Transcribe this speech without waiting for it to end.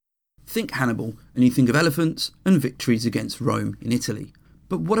Think Hannibal and you think of elephants and victories against Rome in Italy.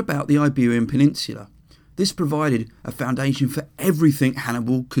 But what about the Iberian Peninsula? This provided a foundation for everything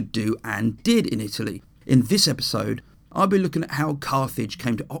Hannibal could do and did in Italy. In this episode, I'll be looking at how Carthage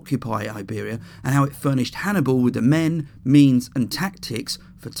came to occupy Iberia and how it furnished Hannibal with the men, means and tactics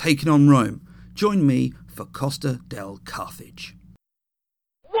for taking on Rome. Join me for Costa del Carthage.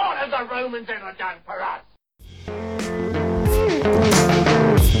 What have the Romans ever done for us?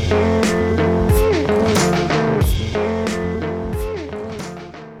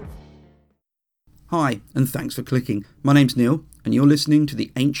 Hi, and thanks for clicking. My name's Neil, and you're listening to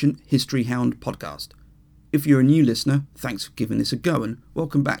the Ancient History Hound podcast. If you're a new listener, thanks for giving this a go, and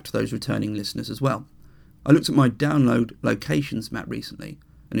welcome back to those returning listeners as well. I looked at my download locations map recently,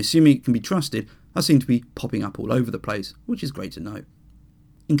 and assuming it can be trusted, I seem to be popping up all over the place, which is great to know.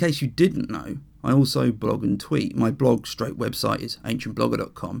 In case you didn't know, I also blog and tweet. My blog/website is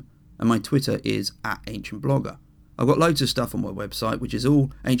ancientblogger.com, and my Twitter is @ancientblogger. I've got loads of stuff on my website, which is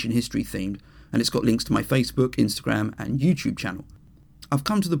all ancient history themed, and it's got links to my Facebook, Instagram and YouTube channel. I've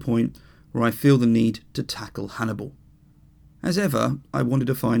come to the point where I feel the need to tackle Hannibal. As ever, I wanted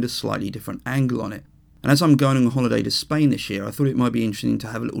to find a slightly different angle on it, and as I'm going on a holiday to Spain this year, I thought it might be interesting to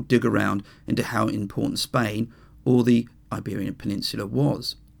have a little dig around into how important Spain, or the Iberian Peninsula,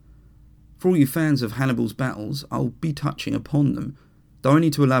 was. For all you fans of Hannibal's battles, I'll be touching upon them, though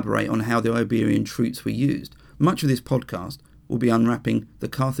only to elaborate on how the Iberian troops were used. Much of this podcast will be unwrapping the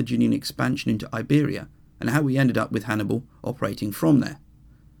Carthaginian expansion into Iberia and how we ended up with Hannibal operating from there.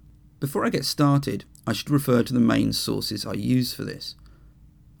 Before I get started, I should refer to the main sources I used for this.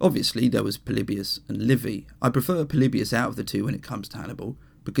 Obviously, there was Polybius and Livy. I prefer Polybius out of the two when it comes to Hannibal,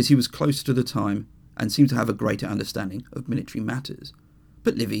 because he was closer to the time and seemed to have a greater understanding of military matters.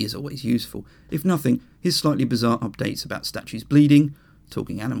 But Livy is always useful. If nothing, his slightly bizarre updates about statues bleeding,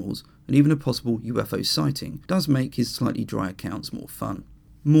 talking animals, and even a possible UFO sighting does make his slightly dry accounts more fun.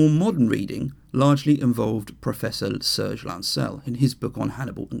 More modern reading largely involved Professor Serge Lancel in his book on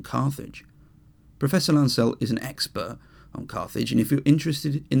Hannibal and Carthage. Professor Lancel is an expert on Carthage, and if you're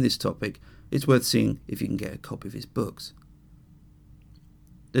interested in this topic, it's worth seeing if you can get a copy of his books.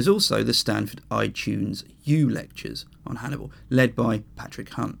 There's also the Stanford iTunes U lectures on Hannibal, led by Patrick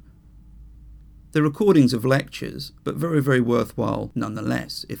Hunt. They're recordings of lectures, but very, very worthwhile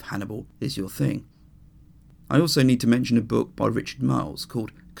nonetheless, if Hannibal is your thing. I also need to mention a book by Richard Miles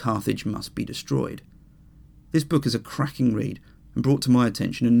called Carthage Must Be Destroyed. This book is a cracking read and brought to my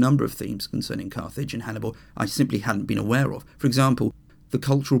attention a number of themes concerning Carthage and Hannibal I simply hadn't been aware of. For example, the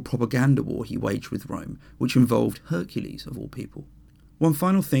cultural propaganda war he waged with Rome, which involved Hercules of all people. One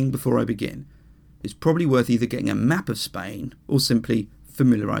final thing before I begin. It's probably worth either getting a map of Spain or simply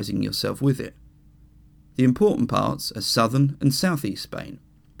familiarising yourself with it. The important parts are southern and southeast Spain,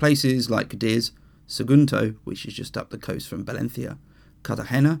 places like Cadiz, Sagunto, which is just up the coast from Valencia,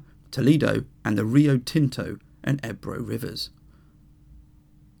 Cartagena, Toledo, and the Rio Tinto and Ebro rivers.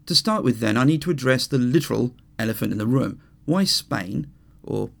 To start with then, I need to address the literal elephant in the room. Why Spain,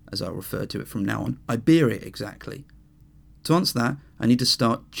 or as I'll refer to it from now on, Iberia exactly? To answer that, I need to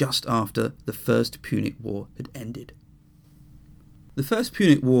start just after the First Punic War had ended. The First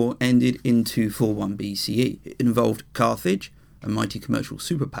Punic War ended in 241 BCE. It involved Carthage, a mighty commercial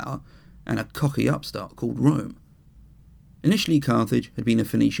superpower, and a cocky upstart called Rome. Initially, Carthage had been a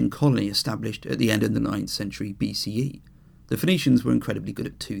Phoenician colony established at the end of the 9th century BCE. The Phoenicians were incredibly good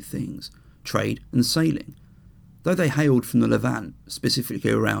at two things: trade and sailing. Though they hailed from the Levant,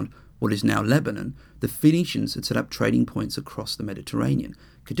 specifically around what is now Lebanon, the Phoenicians had set up trading points across the Mediterranean,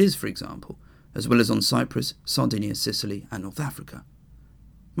 Cadiz for example, as well as on Cyprus, Sardinia, Sicily and North Africa.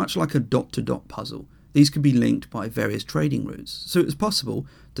 Much like a dot-to-dot puzzle, these could be linked by various trading routes, so it was possible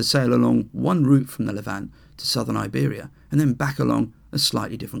to sail along one route from the Levant to southern Iberia and then back along a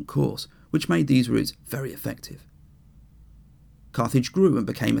slightly different course, which made these routes very effective. Carthage grew and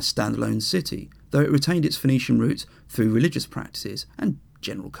became a standalone city, though it retained its Phoenician roots through religious practices and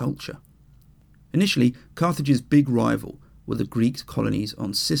general culture. Initially, Carthage's big rival were the Greek colonies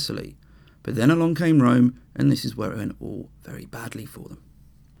on Sicily, but then along came Rome, and this is where it went all very badly for them.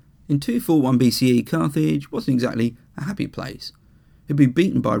 In 241 BCE, Carthage wasn't exactly a happy place. It had been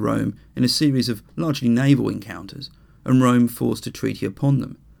beaten by Rome in a series of largely naval encounters, and Rome forced a treaty upon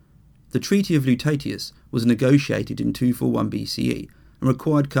them. The Treaty of Lutatius was negotiated in 241 BCE and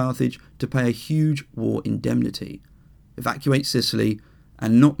required Carthage to pay a huge war indemnity, evacuate Sicily,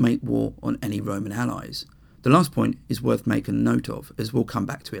 and not make war on any Roman allies. The last point is worth making note of, as we'll come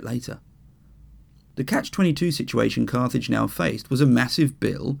back to it later. The Catch-22 situation Carthage now faced was a massive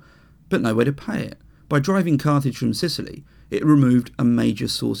bill, but nowhere to pay it. By driving Carthage from Sicily, it removed a major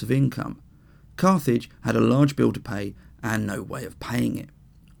source of income. Carthage had a large bill to pay and no way of paying it.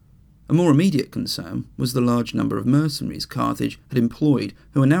 A more immediate concern was the large number of mercenaries Carthage had employed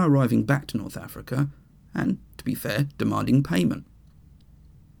who were now arriving back to North Africa and, to be fair, demanding payment.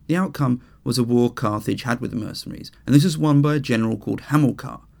 The outcome was a war Carthage had with the mercenaries, and this was won by a general called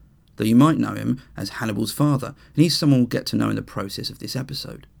Hamilcar, though you might know him as Hannibal's father, and he's someone we'll get to know in the process of this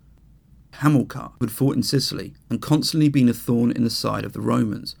episode. Hamilcar had fought in Sicily and constantly been a thorn in the side of the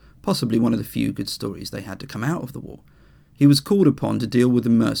Romans, possibly one of the few good stories they had to come out of the war. He was called upon to deal with the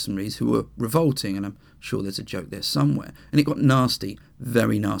mercenaries who were revolting, and I'm sure there's a joke there somewhere, and it got nasty,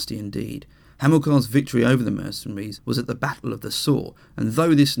 very nasty indeed. Hamilcar's victory over the mercenaries was at the Battle of the Soar, and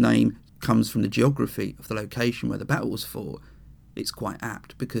though this name comes from the geography of the location where the battle was fought, it's quite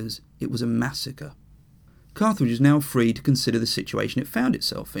apt because it was a massacre. Carthage was now free to consider the situation it found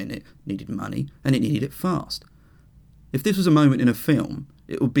itself in. It needed money, and it needed it fast. If this was a moment in a film,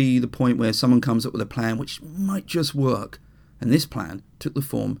 it would be the point where someone comes up with a plan which might just work, and this plan took the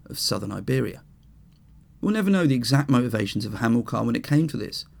form of southern Iberia. We'll never know the exact motivations of Hamilcar when it came to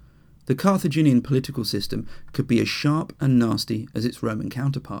this. The Carthaginian political system could be as sharp and nasty as its Roman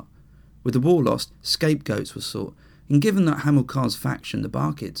counterpart. With the war lost, scapegoats were sought, and given that Hamilcar's faction, the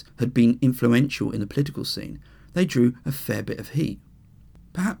Barcids, had been influential in the political scene, they drew a fair bit of heat.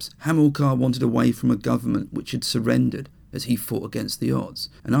 Perhaps Hamilcar wanted away from a government which had surrendered as he fought against the odds,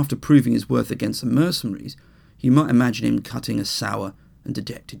 and after proving his worth against the mercenaries, you might imagine him cutting a sour and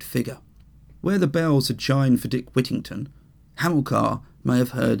dejected figure. Where the bells had chimed for Dick Whittington, Hamilcar may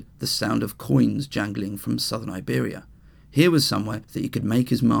have heard the sound of coins jangling from southern Iberia. Here was somewhere that he could make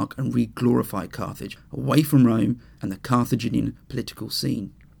his mark and re-glorify Carthage, away from Rome and the Carthaginian political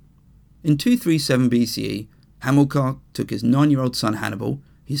scene. In 237 BCE, Hamilcar took his 9-year-old son Hannibal,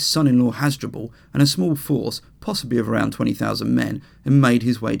 his son-in-law Hasdrubal, and a small force, possibly of around 20,000 men, and made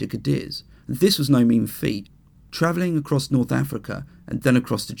his way to Cadiz. This was no mean feat. Travelling across North Africa and then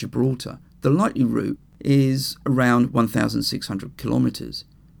across to Gibraltar, the likely route is around 1,600 kilometres.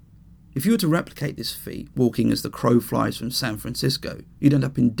 If you were to replicate this feat, walking as the crow flies from San Francisco, you'd end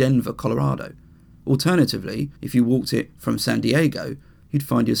up in Denver, Colorado. Alternatively, if you walked it from San Diego, you'd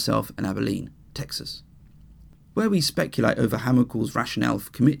find yourself in Abilene, Texas. Where we speculate over Hamilcar's rationale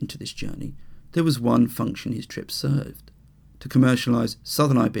for committing to this journey, there was one function his trip served: to commercialise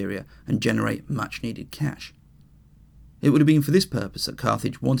southern Iberia and generate much-needed cash. It would have been for this purpose that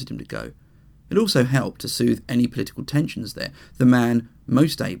Carthage wanted him to go. It also helped to soothe any political tensions there. The man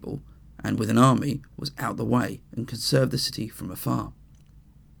most able, and with an army, was out the way and could serve the city from afar.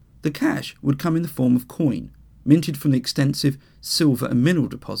 The cash would come in the form of coin, minted from the extensive silver and mineral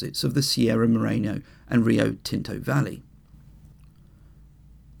deposits of the Sierra Moreno and Rio Tinto Valley.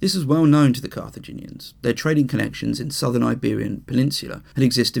 This was well known to the Carthaginians. Their trading connections in southern Iberian Peninsula had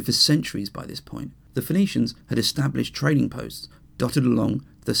existed for centuries by this point. The Phoenicians had established trading posts dotted along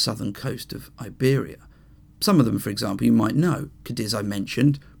the southern coast of Iberia. Some of them, for example, you might know. Cadiz I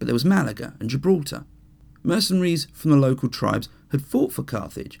mentioned, but there was Malaga and Gibraltar. Mercenaries from the local tribes had fought for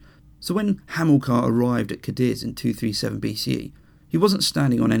Carthage, so when Hamilcar arrived at Cadiz in 237 BCE, he wasn't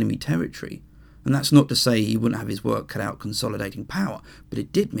standing on enemy territory, and that's not to say he wouldn't have his work cut out consolidating power, but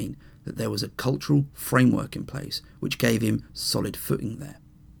it did mean that there was a cultural framework in place which gave him solid footing there.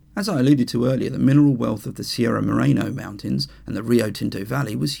 As I alluded to earlier, the mineral wealth of the Sierra Moreno Mountains and the Rio Tinto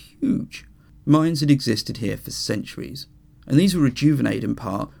Valley was huge. Mines had existed here for centuries, and these were rejuvenated in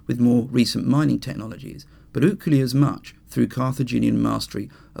part with more recent mining technologies, but equally as much through Carthaginian mastery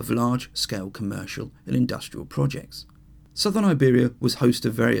of large-scale commercial and industrial projects. Southern Iberia was host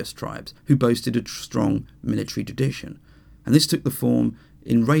of various tribes who boasted a strong military tradition, and this took the form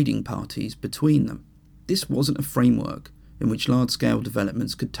in raiding parties between them. This wasn't a framework in which large-scale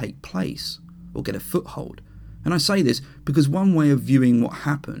developments could take place or get a foothold, and I say this because one way of viewing what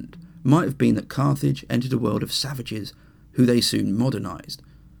happened might have been that Carthage entered a world of savages who they soon modernised.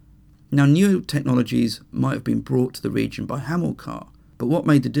 Now, new technologies might have been brought to the region by Hamilcar, but what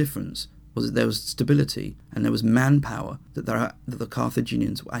made the difference was that there was stability and there was manpower that the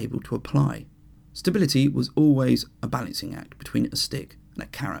Carthaginians were able to apply. Stability was always a balancing act between a stick and a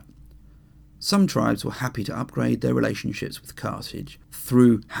carrot. Some tribes were happy to upgrade their relationships with Carthage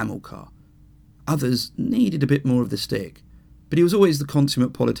through Hamilcar. Others needed a bit more of the stick, but he was always the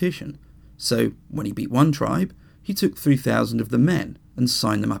consummate politician. So when he beat one tribe, he took 3,000 of the men and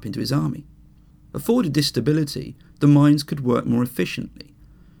signed them up into his army. Afforded this stability, the mines could work more efficiently,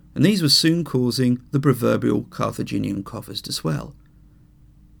 and these were soon causing the proverbial Carthaginian coffers to swell.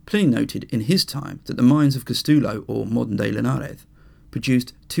 Pliny noted in his time that the mines of Castulo, or modern-day Linares,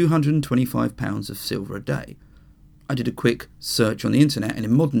 produced 225 pounds of silver a day. I did a quick search on the internet, and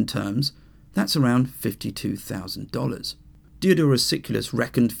in modern terms, that's around $52,000. Diodorus Siculus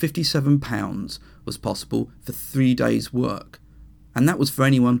reckoned £57 was possible for 3 days' work, and that was for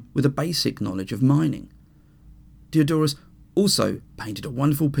anyone with a basic knowledge of mining. Diodorus also painted a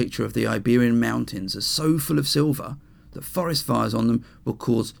wonderful picture of the Iberian mountains as so full of silver that forest fires on them will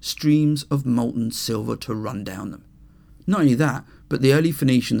cause streams of molten silver to run down them. Not only that, but the early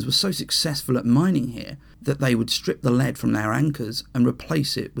Phoenicians were so successful at mining here that they would strip the lead from their anchors and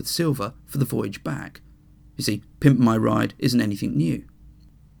replace it with silver for the voyage back. You see, Pimp My Ride isn't anything new.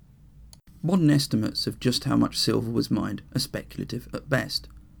 Modern estimates of just how much silver was mined are speculative at best.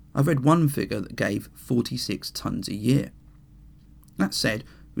 I've read one figure that gave 46 tonnes a year. That said,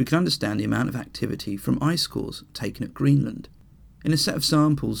 we can understand the amount of activity from ice cores taken at Greenland. In a set of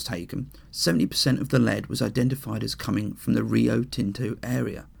samples taken, 70% of the lead was identified as coming from the Rio Tinto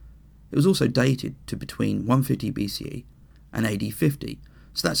area. It was also dated to between 150 BCE and AD 50,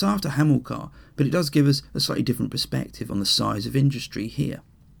 so that's after Hamilcar, but it does give us a slightly different perspective on the size of industry here.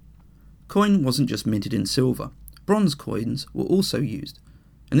 Coin wasn't just minted in silver, bronze coins were also used,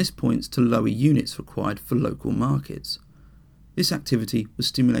 and this points to lower units required for local markets. This activity was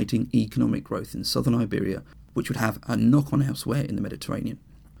stimulating economic growth in southern Iberia, which would have a knock-on elsewhere in the Mediterranean.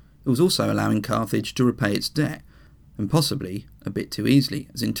 It was also allowing Carthage to repay its debt, and possibly a bit too easily,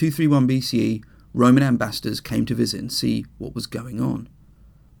 as in 231 BCE, Roman ambassadors came to visit and see what was going on.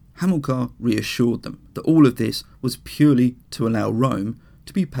 Hamilcar reassured them that all of this was purely to allow Rome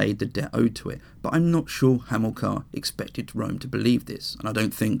to be paid the debt owed to it, but I'm not sure Hamilcar expected Rome to believe this, and I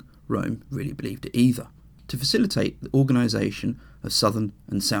don't think Rome really believed it either. To facilitate the organisation of southern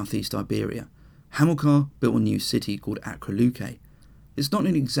and southeast Iberia, Hamilcar built a new city called Acroluce. It's not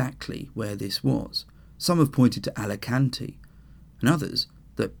known exactly where this was. Some have pointed to Alicante, and others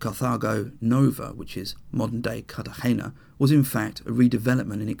that Carthago Nova, which is modern-day Cartagena, was in fact a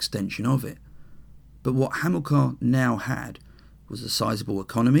redevelopment and extension of it. But what Hamilcar now had was a sizable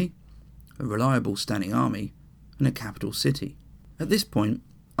economy, a reliable standing army, and a capital city. At this point,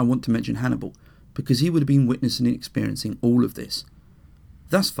 I want to mention Hannibal, because he would have been witnessing and experiencing all of this.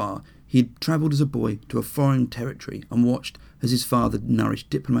 Thus far, he had travelled as a boy to a foreign territory and watched as his father nourished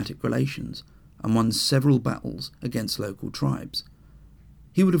diplomatic relations and won several battles against local tribes.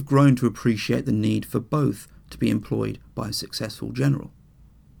 He would have grown to appreciate the need for both to be employed by a successful general.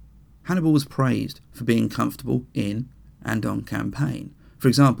 Hannibal was praised for being comfortable in and on campaign. For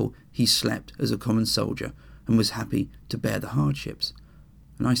example, he slept as a common soldier and was happy to bear the hardships.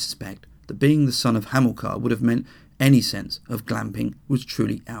 And I suspect that being the son of Hamilcar would have meant any sense of glamping was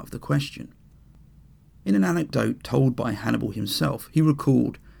truly out of the question. In an anecdote told by Hannibal himself, he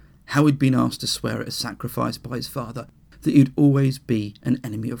recalled how he'd been asked to swear at a sacrifice by his father that he'd always be an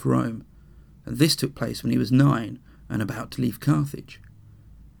enemy of Rome, and this took place when he was 9 and about to leave Carthage.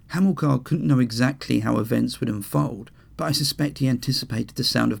 Hamilcar couldn't know exactly how events would unfold, but I suspect he anticipated the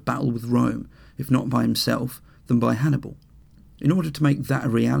sound of battle with Rome, if not by himself, then by Hannibal. In order to make that a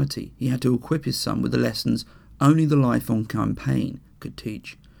reality, he had to equip his son with the lessons only the life on campaign could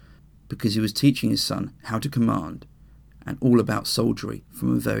teach, because he was teaching his son how to command, and all about soldiery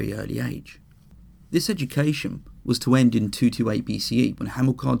from a very early age. This education was to end in 228 BCE when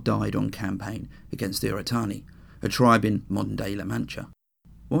Hamilcar died on campaign against the Oretani, a tribe in modern-day La Mancha.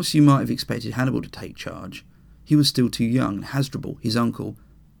 Whilst you might have expected Hannibal to take charge, he was still too young, and Hasdrubal, his uncle,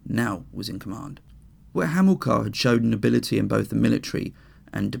 now was in command. Where Hamilcar had showed an ability in both the military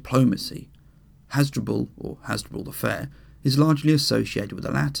and diplomacy, Hasdrubal, or Hasdrubal the Fair, is largely associated with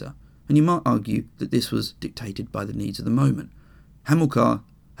the latter, and you might argue that this was dictated by the needs of the moment. Hamilcar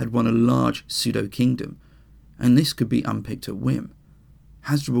had won a large pseudo-kingdom, and this could be unpicked at whim.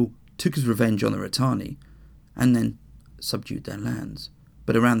 Hasdrubal took his revenge on the Rutani, and then subdued their lands.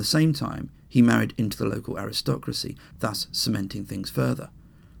 But around the same time, he married into the local aristocracy, thus cementing things further.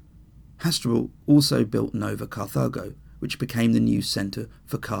 Hasdrubal also built Nova Carthago, which became the new centre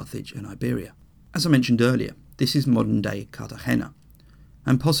for Carthage and Iberia. As I mentioned earlier, this is modern-day Cartagena,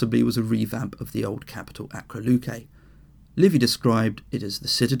 and possibly was a revamp of the old capital Acroluce. Livy described it as the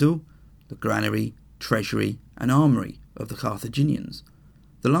citadel, the granary, treasury, and armoury of the Carthaginians.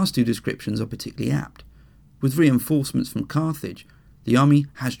 The last two descriptions are particularly apt. With reinforcements from Carthage, the army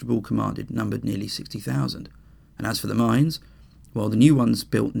Hasdrubal commanded numbered nearly 60,000, and as for the mines, well, the new ones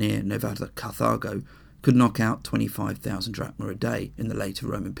built near Nova Carthago could knock out 25,000 drachma a day in the later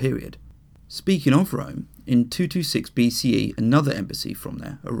Roman period. Speaking of Rome, in 226 BCE another embassy from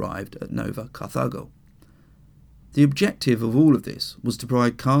there arrived at Nova Carthago. The objective of all of this was to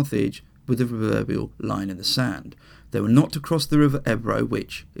provide Carthage with a proverbial line in the sand. They were not to cross the river Ebro,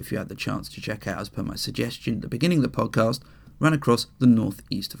 which, if you had the chance to check out as per my suggestion at the beginning of the podcast, ran across the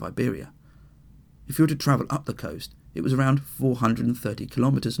northeast of Iberia. If you were to travel up the coast, it was around 430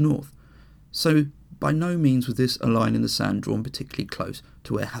 kilometres north, so by no means was this a line in the sand drawn particularly close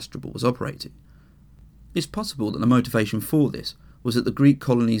to where Hasdrubal was operating. It's possible that the motivation for this was that the Greek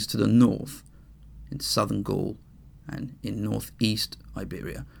colonies to the north, in southern Gaul and in northeast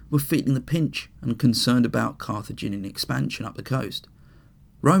Iberia, were feeling the pinch and concerned about Carthaginian expansion up the coast.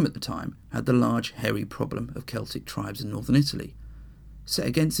 Rome at the time had the large hairy problem of Celtic tribes in northern Italy. Set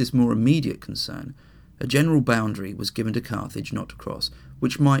against this more immediate concern, a general boundary was given to Carthage not to cross,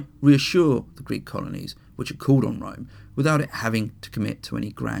 which might reassure the Greek colonies which had called on Rome without it having to commit to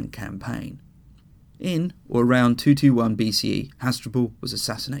any grand campaign. In or around 221 BCE, Hasdrubal was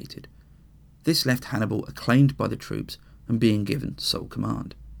assassinated. This left Hannibal acclaimed by the troops and being given sole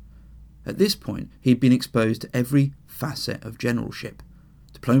command. At this point, he had been exposed to every facet of generalship.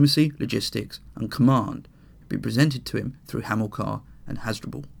 Diplomacy, logistics, and command had been presented to him through Hamilcar and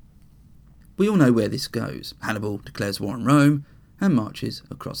Hasdrubal. We all know where this goes. Hannibal declares war on Rome and marches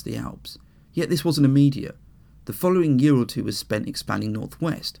across the Alps. Yet this wasn't immediate. The following year or two was spent expanding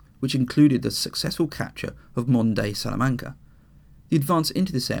northwest, which included the successful capture of modern-day Salamanca. The advance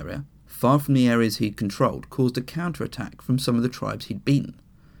into this area, far from the areas he'd controlled, caused a counter-attack from some of the tribes he'd beaten.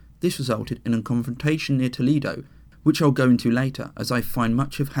 This resulted in a confrontation near Toledo, which I'll go into later, as I find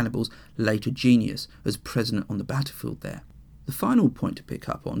much of Hannibal's later genius as present on the battlefield there. The final point to pick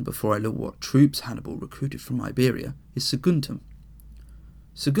up on before I look what troops Hannibal recruited from Iberia is Saguntum.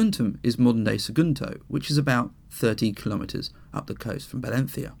 Saguntum is modern-day Sagunto, which is about 30 kilometres up the coast from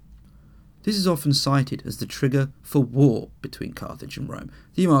Valentia. This is often cited as the trigger for war between Carthage and Rome,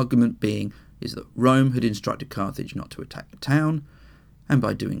 the argument being is that Rome had instructed Carthage not to attack the town, and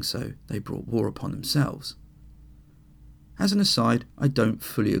by doing so they brought war upon themselves. As an aside, I don't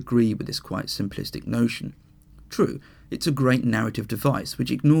fully agree with this quite simplistic notion. True, it's a great narrative device which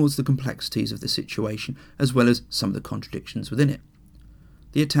ignores the complexities of the situation as well as some of the contradictions within it.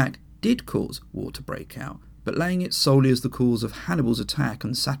 The attack did cause war to break out, but laying it solely as the cause of Hannibal's attack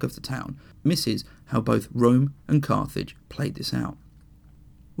and sack of the town misses how both Rome and Carthage played this out.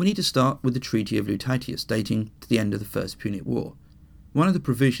 We need to start with the Treaty of Lutatius dating to the end of the First Punic War. One of the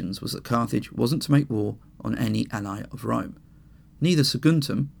provisions was that Carthage wasn't to make war on any ally of Rome. Neither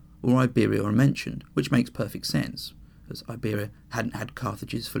Saguntum or Iberia are mentioned, which makes perfect sense, as Iberia hadn't had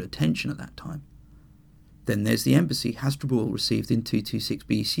Carthage's full attention at that time. Then there's the embassy Hasdrubal received in 226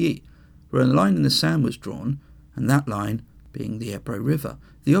 BCE, where a line in the sand was drawn, and that line being the Ebro River.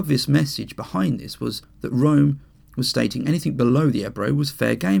 The obvious message behind this was that Rome was stating anything below the Ebro was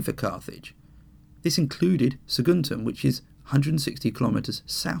fair game for Carthage. This included Saguntum, which is 160 kilometres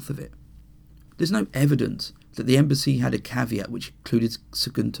south of it. There's no evidence that the embassy had a caveat which included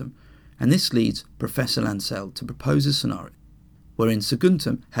Saguntum, and this leads Professor Lancel to propose a scenario wherein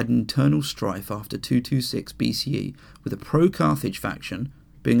Saguntum had an internal strife after 226 BCE, with a pro-Carthage faction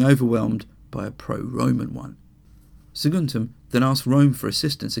being overwhelmed by a pro-Roman one. Saguntum then asked Rome for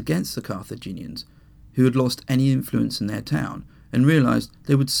assistance against the Carthaginians, who had lost any influence in their town and realised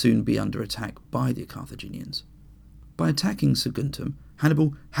they would soon be under attack by the Carthaginians. By attacking Saguntum,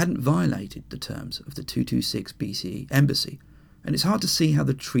 Hannibal hadn't violated the terms of the 226 BCE embassy, and it's hard to see how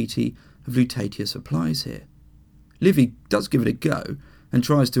the Treaty of Lutatius applies here. Livy does give it a go, and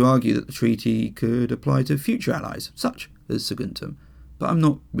tries to argue that the treaty could apply to future allies, such as Saguntum, but I'm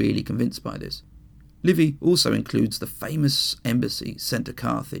not really convinced by this. Livy also includes the famous embassy sent to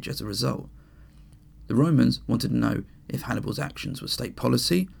Carthage as a result. The Romans wanted to know if Hannibal's actions were state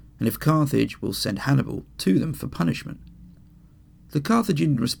policy, and if Carthage will send Hannibal to them for punishment. The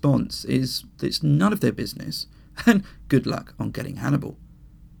Carthaginian response is that it's none of their business, and good luck on getting Hannibal.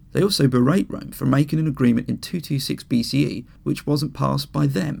 They also berate Rome for making an agreement in 226 BCE which wasn't passed by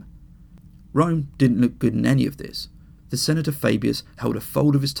them. Rome didn't look good in any of this. The Senator Fabius held a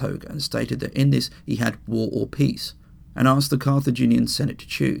fold of his toga and stated that in this he had war or peace, and asked the Carthaginian Senate to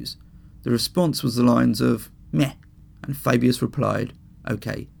choose. The response was the lines of, meh, and Fabius replied,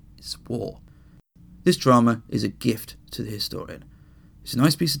 okay, it's war. This drama is a gift to the historian. It's a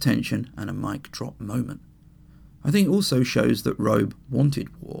nice piece of tension and a mic drop moment. I think it also shows that Rome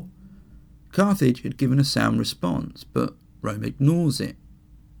wanted war. Carthage had given a sound response, but Rome ignores it,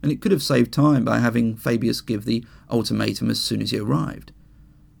 and it could have saved time by having Fabius give the ultimatum as soon as he arrived.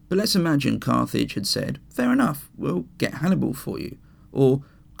 But let's imagine Carthage had said, fair enough, we'll get Hannibal for you, or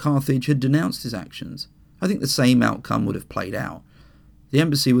Carthage had denounced his actions. I think the same outcome would have played out. The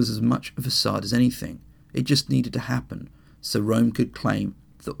embassy was as much a facade as anything. It just needed to happen, so Rome could claim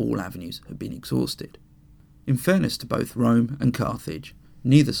that all avenues had been exhausted. In fairness to both Rome and Carthage,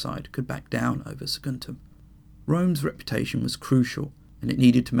 neither side could back down over Saguntum. Rome's reputation was crucial, and it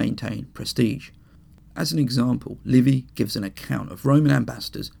needed to maintain prestige. As an example, Livy gives an account of Roman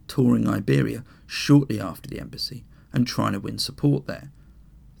ambassadors touring Iberia shortly after the embassy and trying to win support there.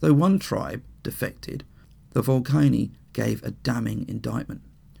 Though one tribe defected, the Volcani gave a damning indictment.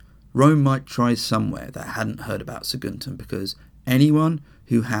 Rome might try somewhere that hadn't heard about Saguntum, because anyone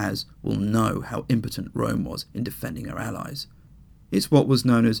who has will know how impotent Rome was in defending her allies. It's what was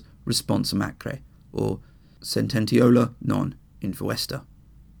known as responsa macre, or sententiola non infuesta,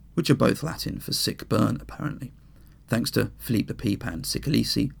 which are both Latin for sick burn, apparently. Thanks to Philippe Pepin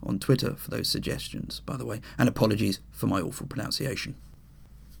Sicilici on Twitter for those suggestions, by the way, and apologies for my awful pronunciation.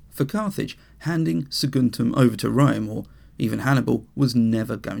 For Carthage, handing Saguntum over to Rome, or even Hannibal, was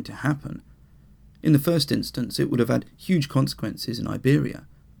never going to happen. In the first instance, it would have had huge consequences in Iberia,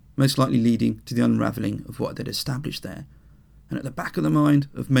 most likely leading to the unravelling of what they'd established there. And at the back of the mind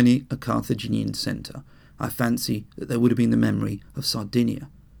of many a Carthaginian centre, I fancy that there would have been the memory of Sardinia,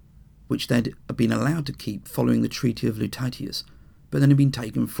 which they'd been allowed to keep following the Treaty of Lutatius, but then had been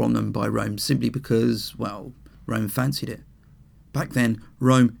taken from them by Rome simply because, well, Rome fancied it. Back then,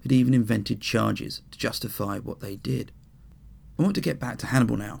 Rome had even invented charges to justify what they did. I want to get back to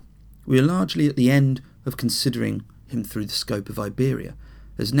Hannibal now. We are largely at the end of considering him through the scope of Iberia,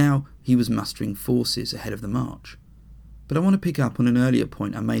 as now he was mustering forces ahead of the march. But I want to pick up on an earlier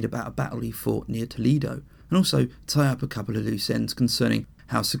point I made about a battle he fought near Toledo, and also tie up a couple of loose ends concerning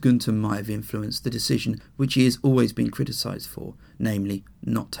how Saguntum might have influenced the decision which he has always been criticised for, namely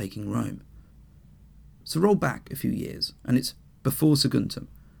not taking Rome. So roll back a few years, and it's before Saguntum.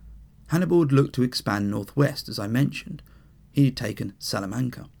 Hannibal had looked to expand northwest, as I mentioned. He had taken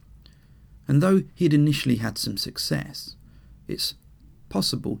Salamanca. And though he had initially had some success, it's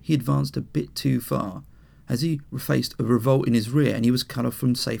possible he advanced a bit too far, as he faced a revolt in his rear and he was cut off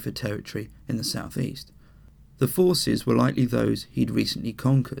from safer territory in the southeast. The forces were likely those he'd recently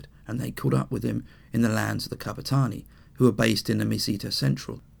conquered, and they caught up with him in the lands of the Capitani, who were based in the Meseta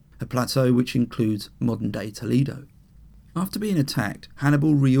Central, a plateau which includes modern-day Toledo. After being attacked,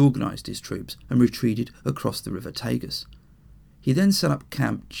 Hannibal reorganised his troops and retreated across the river Tagus. He then set up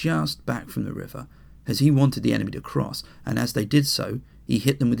camp just back from the river, as he wanted the enemy to cross, and as they did so, he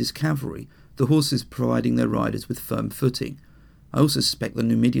hit them with his cavalry, the horses providing their riders with firm footing. I also suspect the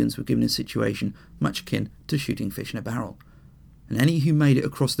Numidians were given a situation much akin to shooting fish in a barrel, and any who made it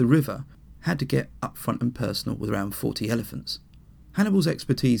across the river had to get up front and personal with around 40 elephants. Hannibal's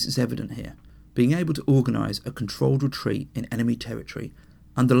expertise is evident here. Being able to organise a controlled retreat in enemy territory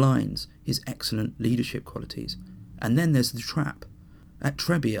underlines his excellent leadership qualities. And then there's the trap. At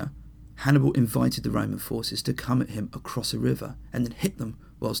Trebia, Hannibal invited the Roman forces to come at him across a river and then hit them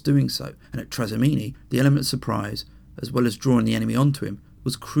whilst doing so, and at Trasimene, the element of surprise, as well as drawing the enemy onto him,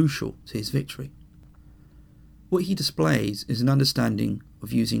 was crucial to his victory. What he displays is an understanding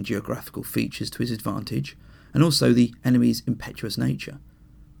of using geographical features to his advantage, and also the enemy's impetuous nature.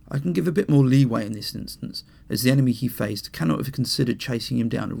 I can give a bit more leeway in this instance, as the enemy he faced cannot have considered chasing him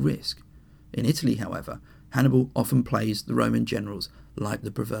down a risk. In Italy, however, Hannibal often plays the Roman generals like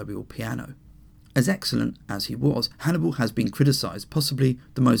the proverbial piano. As excellent as he was, Hannibal has been criticised. Possibly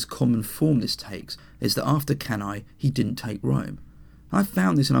the most common form this takes is that after Cannae he didn't take Rome. I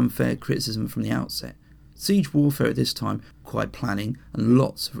found this an unfair criticism from the outset. Siege warfare at this time required planning and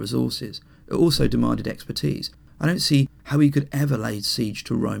lots of resources. It also demanded expertise. I don't see how he could ever lay siege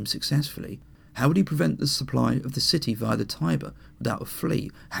to Rome successfully. How would he prevent the supply of the city via the Tiber without a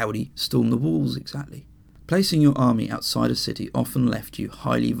fleet? How would he storm the walls exactly? Placing your army outside a city often left you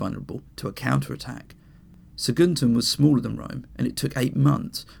highly vulnerable to a counterattack. Saguntum was smaller than Rome, and it took 8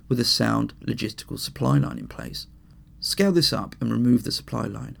 months with a sound logistical supply line in place. Scale this up and remove the supply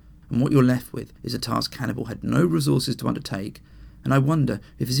line, and what you're left with is a task Hannibal had no resources to undertake, and I wonder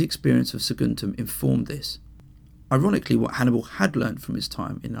if his experience of Saguntum informed this. Ironically, what Hannibal had learnt from his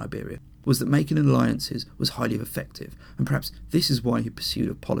time in Iberia was that making alliances was highly effective, and perhaps this is why he pursued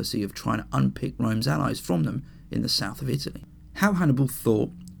a policy of trying to unpick Rome's allies from them in the south of Italy. How Hannibal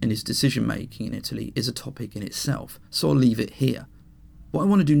thought in his decision-making in Italy is a topic in itself, so I'll leave it here. What I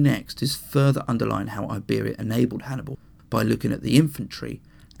want to do next is further underline how Iberia enabled Hannibal by looking at the infantry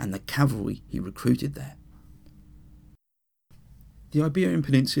and the cavalry he recruited there. The Iberian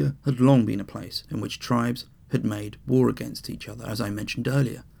Peninsula had long been a place in which tribes had made war against each other, as I mentioned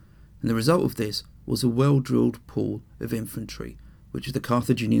earlier, and the result of this was a well-drilled pool of infantry, which the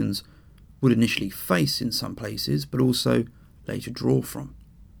Carthaginians would initially face in some places, but also later draw from.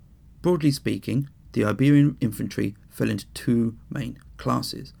 Broadly speaking, the Iberian infantry fell into 2 main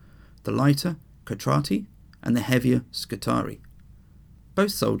classes: the lighter Quadrati and the heavier Scutari.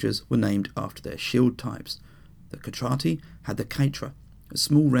 Both soldiers were named after their shield types. The Catrati had the Catra, a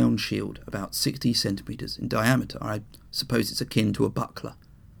small round shield about 60 centimetres in diameter. I suppose it's akin to a buckler.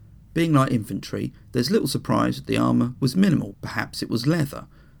 Being light infantry, there's little surprise that the armour was minimal. Perhaps it was leather,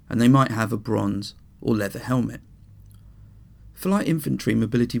 and they might have a bronze or leather helmet. For light infantry,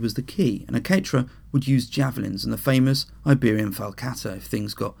 mobility was the key, and a Catra would use javelins and the famous Iberian falcata if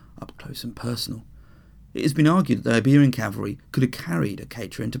things got up close and personal. It has been argued that the Iberian cavalry could have carried a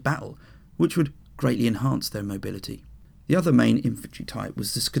Catra into battle, which would greatly enhance their mobility. The other main infantry type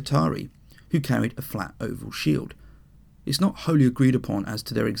was the Scutari, who carried a flat oval shield. It's not wholly agreed upon as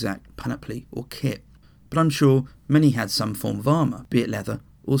to their exact panoply or kit, but I'm sure many had some form of armour, be it leather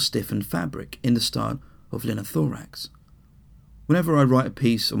or stiffened fabric, in the style of linothorax. Whenever I write a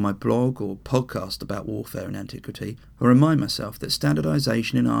piece on my blog or podcast about warfare in antiquity, I remind myself that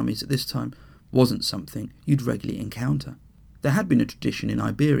standardisation in armies at this time wasn't something you'd regularly encounter. There had been a tradition in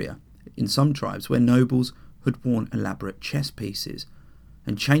Iberia, in some tribes, where nobles had worn elaborate chest pieces,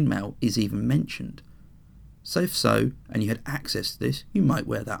 and chainmail is even mentioned. So if so, and you had access to this, you might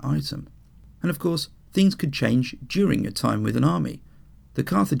wear that item. And of course, things could change during your time with an army. The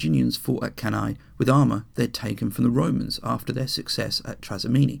Carthaginians fought at Cannae with armour they'd taken from the Romans after their success at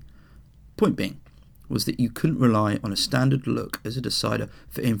Trasimene. Point being was that you couldn't rely on a standard look as a decider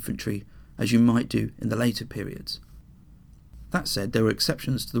for infantry as you might do in the later periods. That said, there were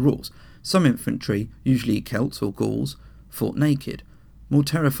exceptions to the rules. Some infantry, usually Celts or Gauls, fought naked. More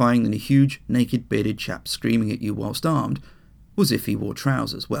terrifying than a huge, naked, bearded chap screaming at you whilst armed was if he wore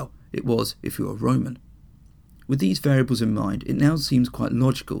trousers. Well, it was if you were Roman. With these variables in mind, it now seems quite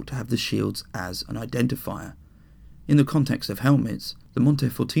logical to have the shields as an identifier. In the context of helmets, the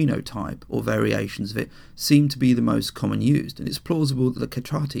Montefortino type, or variations of it, seem to be the most common used, and it's plausible that the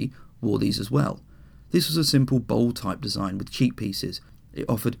Catrati wore these as well. This was a simple bowl-type design with cheek pieces. It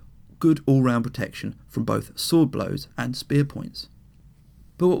offered good all-round protection from both sword blows and spear points.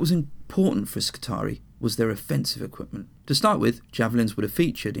 But what was important for Scutari was their offensive equipment. To start with, javelins would have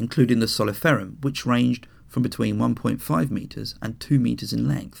featured, including the Soliferum, which ranged from between 1.5 metres and 2 metres in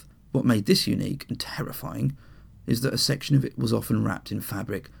length. What made this unique and terrifying is that a section of it was often wrapped in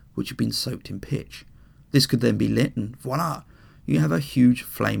fabric which had been soaked in pitch. This could then be lit and voila! You have a huge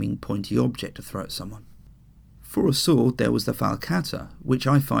flaming pointy object to throw at someone. For a sword there was the falcata, which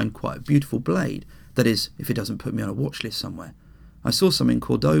I find quite a beautiful blade, that is, if it doesn't put me on a watch list somewhere. I saw some in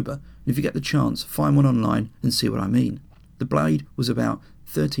Cordoba, and if you get the chance, find one online and see what I mean. The blade was about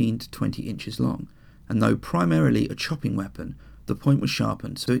 13 to 20 inches long, and though primarily a chopping weapon, the point was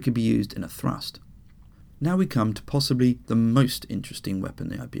sharpened so it could be used in a thrust. Now we come to possibly the most interesting weapon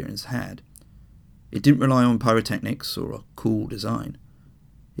the Iberians had. It didn't rely on pyrotechnics or a cool design.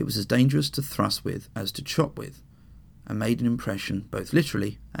 It was as dangerous to thrust with as to chop with, and made an impression both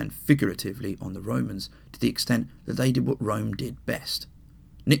literally and figuratively on the Romans to the extent that they did what Rome did best: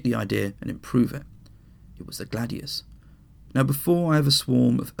 nick the idea and improve it. It was the gladius. Now, before I have a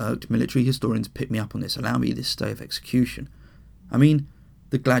swarm of irked military historians pick me up on this, allow me this stay of execution. I mean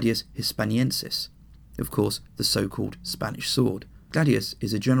the gladius hispaniensis, of course the so-called Spanish sword. Gladius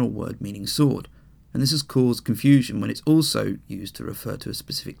is a general word meaning sword, and this has caused confusion when it's also used to refer to a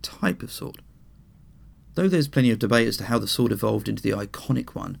specific type of sword. Though there's plenty of debate as to how the sword evolved into the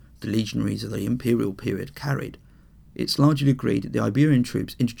iconic one the legionaries of the imperial period carried, it's largely agreed that the Iberian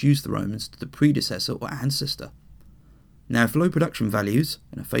troops introduced the Romans to the predecessor or ancestor. Now, if low production values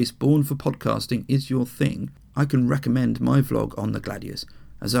and a face born for podcasting is your thing, I can recommend my vlog on the gladius,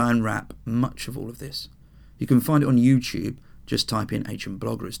 as I unwrap much of all of this. You can find it on YouTube. Just type in Ancient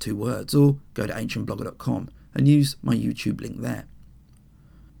Blogger as 2 words, or go to ancientblogger.com and use my YouTube link there.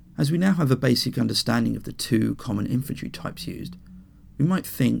 As we now have a basic understanding of the 2 common infantry types used, we might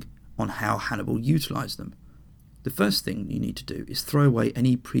think on how Hannibal utilised them. The first thing you need to do is throw away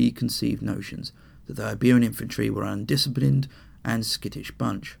any preconceived notions that the Iberian infantry were an undisciplined and skittish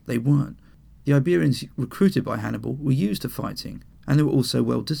bunch. They weren't. The Iberians recruited by Hannibal were used to fighting, and they were also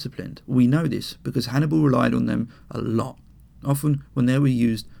well disciplined. We know this because Hannibal relied on them a lot, often when they were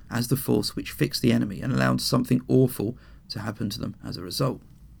used as the force which fixed the enemy and allowed something awful to happen to them as a result.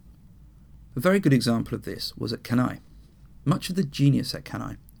 A very good example of this was at Cannae. Much of the genius at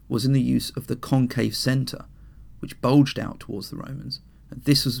Cannae was in the use of the concave centre, which bulged out towards the Romans, and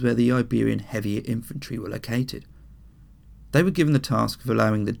this was where the Iberian heavier infantry were located. They were given the task of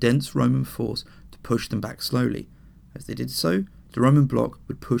allowing the dense Roman force to push them back slowly. As they did so, the Roman bloc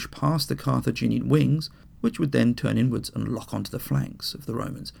would push past the Carthaginian wings, which would then turn inwards and lock onto the flanks of the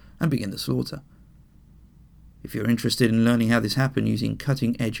Romans and begin the slaughter. If you're interested in learning how this happened using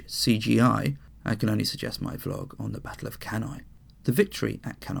cutting-edge CGI, I can only suggest my vlog on the Battle of Cannae. The victory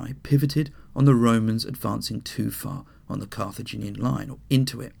at Cannae pivoted on the Romans advancing too far on the Carthaginian line, or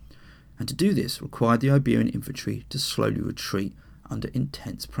into it, and to do this required the Iberian infantry to slowly retreat under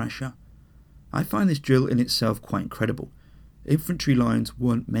intense pressure. I find this drill in itself quite incredible. Infantry lines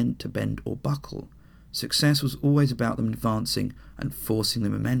weren't meant to bend or buckle. Success was always about them advancing and forcing the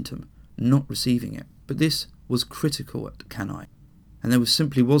momentum, not receiving it. But this was critical at Cannae, and there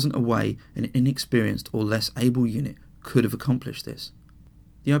simply wasn't a way an inexperienced or less able unit could have accomplished this.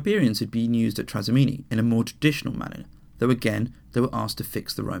 The Iberians had been used at Trasimene in a more traditional manner, though again they were asked to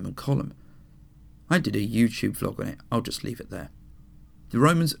fix the Roman column. I did a YouTube vlog on it, I'll just leave it there. The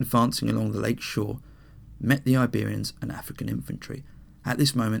Romans advancing along the lake shore met the Iberians and African infantry. At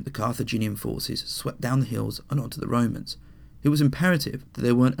this moment the Carthaginian forces swept down the hills and onto the Romans. It was imperative that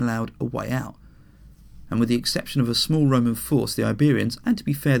they weren't allowed a way out, and with the exception of a small Roman force, the Iberians, and to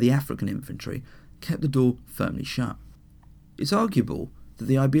be fair the African infantry, kept the door firmly shut. It's arguable that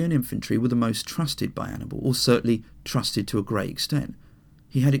the Iberian infantry were the most trusted by Hannibal, or certainly trusted to a great extent.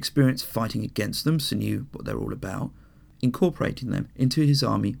 He had experience fighting against them, so knew what they were all about. Incorporating them into his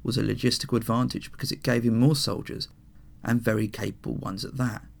army was a logistical advantage because it gave him more soldiers, and very capable ones at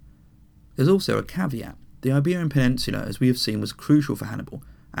that. There's also a caveat. The Iberian Peninsula, as we have seen, was crucial for Hannibal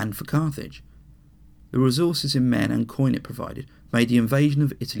and for Carthage. The resources in men and coin it provided made the invasion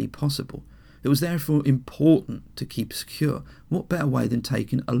of Italy possible. It was therefore important to keep secure. What better way than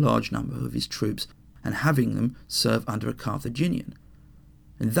taking a large number of his troops and having them serve under a Carthaginian?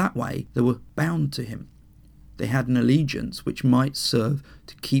 In that way they were bound to him. They had an allegiance which might serve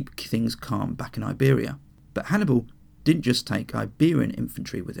to keep things calm back in Iberia. But Hannibal didn't just take Iberian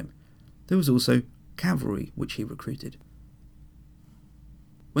infantry with him. There was also cavalry which he recruited.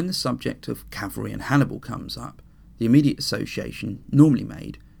 When the subject of cavalry and Hannibal comes up, the immediate association normally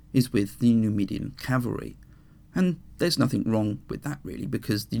made is with the Numidian cavalry. And there's nothing wrong with that really,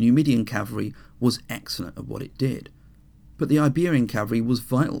 because the Numidian cavalry was excellent at what it did. But the Iberian cavalry was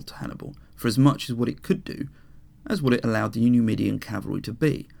vital to Hannibal for as much as what it could do as what it allowed the Numidian cavalry to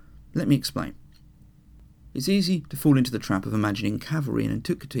be. Let me explain. It's easy to fall into the trap of imagining cavalry in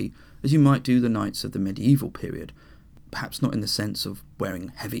antiquity as you might do the knights of the medieval period, perhaps not in the sense of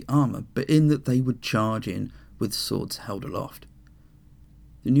wearing heavy armour, but in that they would charge in with swords held aloft.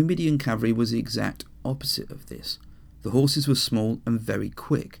 The Numidian cavalry was the exact opposite of this. The horses were small and very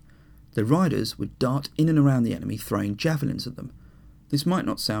quick. The riders would dart in and around the enemy, throwing javelins at them. This might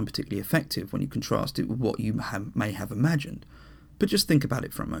not sound particularly effective when you contrast it with what you may have imagined, but just think about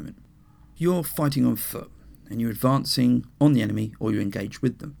it for a moment. You're fighting on foot, and you're advancing on the enemy or you're engaged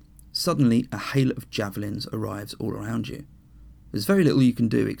with them. Suddenly a hail of javelins arrives all around you. There's very little you can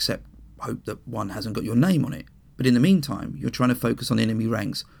do except hope that one hasn't got your name on it, but in the meantime you're trying to focus on enemy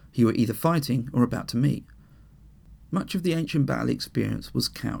ranks who you are either fighting or about to meet. Much of the ancient battle experience was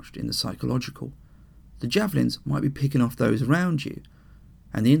couched in the psychological. The javelins might be picking off those around you,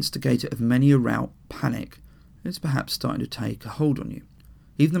 and the instigator of many a rout, panic, is perhaps starting to take a hold on you.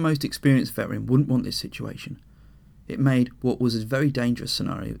 Even the most experienced veteran wouldn't want this situation. It made what was a very dangerous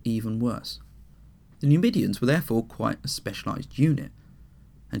scenario even worse. The Numidians were therefore quite a specialised unit,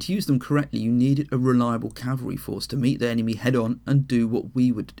 and to use them correctly you needed a reliable cavalry force to meet the enemy head on and do what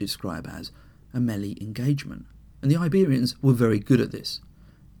we would describe as a melee engagement. And the Iberians were very good at this.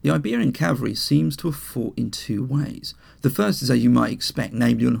 The Iberian cavalry seems to have fought in two ways. The first is as you might expect,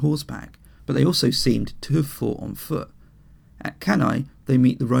 namely on horseback, but they also seemed to have fought on foot. At Cannae they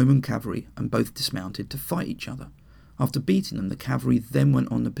meet the Roman cavalry and both dismounted to fight each other. After beating them, the cavalry then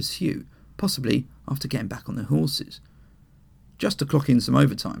went on the pursuit, possibly after getting back on their horses. Just to clock in some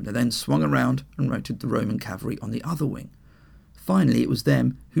overtime, they then swung around and routed the Roman cavalry on the other wing. Finally, it was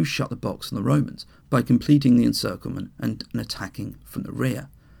them who shut the box on the Romans by completing the encirclement and attacking from the rear.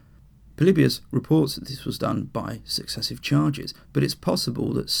 Polybius reports that this was done by successive charges, but it's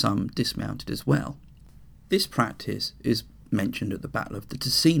possible that some dismounted as well. This practice is mentioned at the Battle of the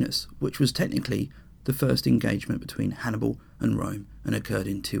Ticinus, which was technically the first engagement between Hannibal and Rome and occurred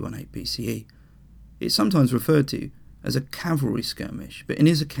in 218 BCE. It's sometimes referred to as a cavalry skirmish, but in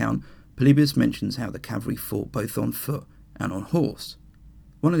his account, Polybius mentions how the cavalry fought both on foot and on horse.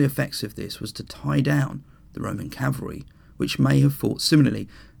 One of the effects of this was to tie down the Roman cavalry, which may have fought similarly,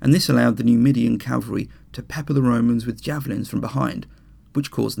 and this allowed the Numidian cavalry to pepper the Romans with javelins from behind,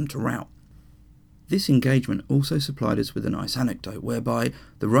 which caused them to rout. This engagement also supplied us with a nice anecdote whereby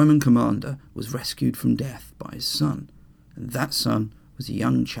the Roman commander was rescued from death by his son, and that son was a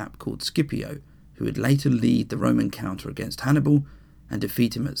young chap called Scipio, who would later lead the Roman counter against Hannibal and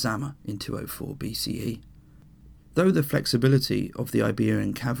defeat him at Zama in 204 BCE. Though the flexibility of the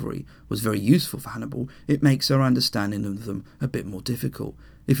Iberian cavalry was very useful for Hannibal, it makes our understanding of them a bit more difficult.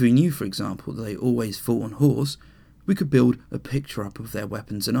 If we knew, for example, that they always fought on horse, we could build a picture up of their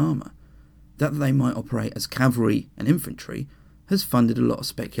weapons and armour. That they might operate as cavalry and infantry has funded a lot of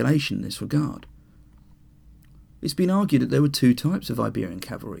speculation in this regard. It's been argued that there were two types of Iberian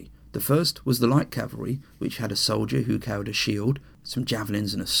cavalry. The first was the light cavalry, which had a soldier who carried a shield, some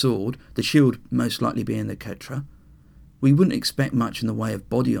javelins and a sword, the shield most likely being the cetra. We wouldn't expect much in the way of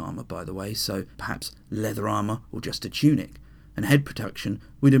body armour, by the way, so perhaps leather armour or just a tunic, and head protection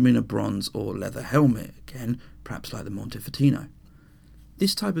would have been a bronze or leather helmet, again, perhaps like the Montefertino.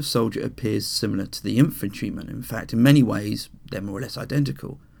 This type of soldier appears similar to the infantryman. In fact, in many ways, they're more or less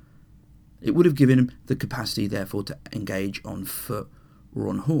identical. It would have given him the capacity, therefore, to engage on foot or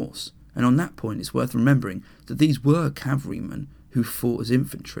on horse. And on that point, it's worth remembering that these were cavalrymen who fought as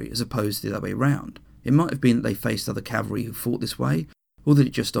infantry, as opposed to the other way round. It might have been that they faced other cavalry who fought this way, or that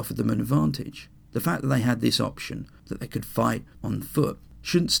it just offered them an advantage. The fact that they had this option, that they could fight on foot,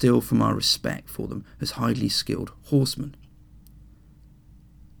 shouldn't steal from our respect for them as highly skilled horsemen.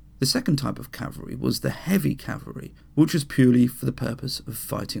 The second type of cavalry was the heavy cavalry, which was purely for the purpose of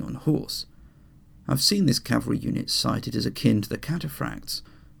fighting on horse. I've seen this cavalry unit cited as akin to the cataphracts,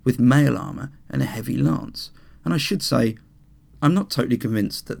 with mail armour and a heavy lance, and I should say, I'm not totally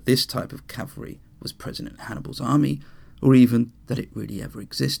convinced that this type of cavalry was present in Hannibal's army, or even that it really ever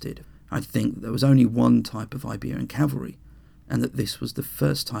existed. I think that there was only one type of Iberian cavalry, and that this was the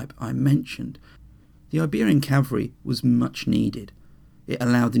first type I mentioned. The Iberian cavalry was much needed. It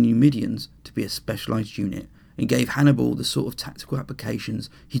allowed the Numidians to be a specialised unit and gave Hannibal the sort of tactical applications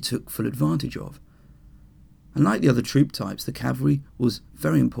he took full advantage of. Unlike the other troop types, the cavalry was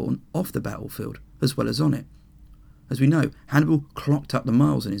very important off the battlefield as well as on it. As we know, Hannibal clocked up the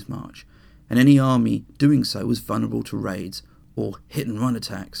miles in his march, and any army doing so was vulnerable to raids or hit-and-run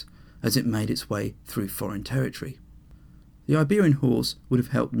attacks as it made its way through foreign territory. The Iberian horse would have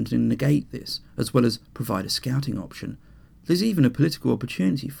helped them to negate this, as well as provide a scouting option. There's even a political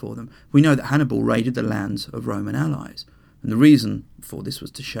opportunity for them. We know that Hannibal raided the lands of Roman allies, and the reason for this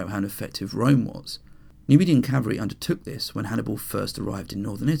was to show how effective Rome was. Numidian cavalry undertook this when Hannibal first arrived in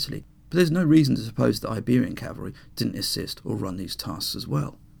northern Italy, but there's no reason to suppose that Iberian cavalry didn't assist or run these tasks as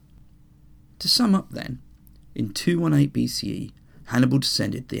well. To sum up then, in 218 BCE, Hannibal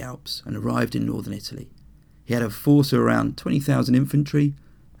descended the Alps and arrived in northern Italy. He had a force of around 20,000 infantry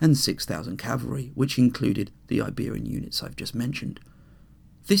and 6,000 cavalry, which included the Iberian units I've just mentioned.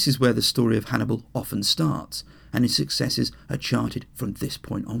 This is where the story of Hannibal often starts, and his successes are charted from this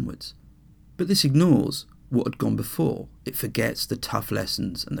point onwards. But this ignores what had gone before. It forgets the tough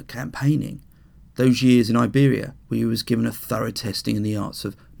lessons and the campaigning. Those years in Iberia where he was given a thorough testing in the arts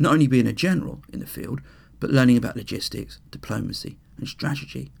of not only being a general in the field, but learning about logistics, diplomacy and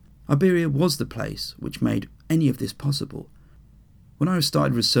strategy. Iberia was the place which made any of this possible. When I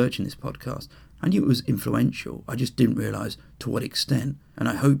started researching this podcast, I knew it was influential, I just didn't realise to what extent, and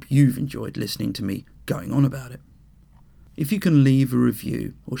I hope you've enjoyed listening to me going on about it. If you can leave a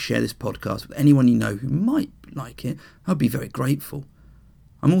review or share this podcast with anyone you know who might like it, I'd be very grateful.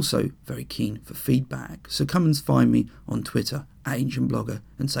 I'm also very keen for feedback, so come and find me on Twitter @AncientBlogger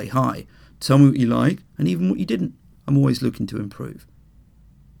and say hi. Tell me what you like and even what you didn't. I'm always looking to improve.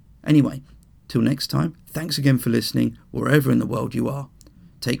 Anyway, till next time, thanks again for listening wherever in the world you are.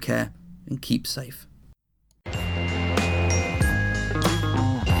 Take care and keep safe.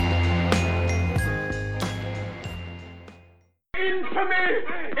 Infamy!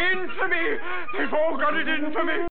 Infamy! They've all got it in for me!